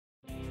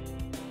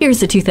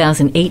Here's a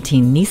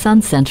 2018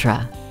 Nissan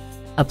Sentra.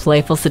 A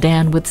playful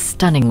sedan with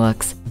stunning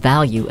looks,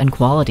 value, and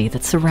quality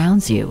that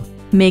surrounds you.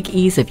 Make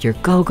ease of your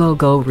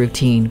go-go-go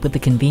routine with the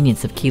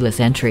convenience of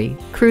keyless entry,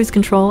 cruise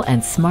control,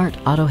 and smart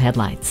auto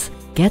headlights.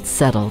 Get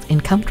settled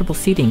in comfortable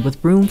seating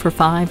with room for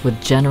 5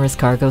 with generous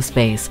cargo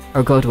space,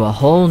 or go to a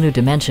whole new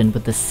dimension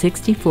with the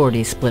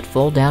 60/40 split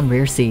fold-down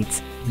rear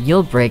seats.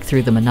 You'll break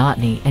through the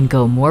monotony and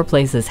go more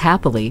places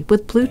happily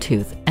with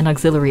Bluetooth and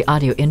auxiliary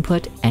audio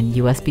input and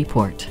USB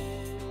port.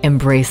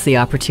 Embrace the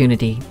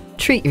opportunity.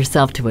 Treat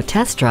yourself to a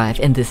test drive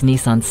in this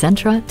Nissan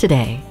Sentra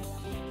today.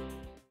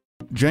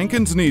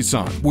 Jenkins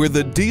Nissan, where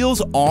the deals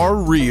are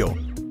real.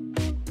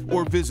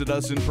 Or visit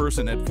us in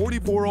person at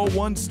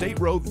 4401 State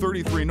Road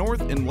 33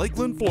 North in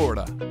Lakeland,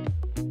 Florida.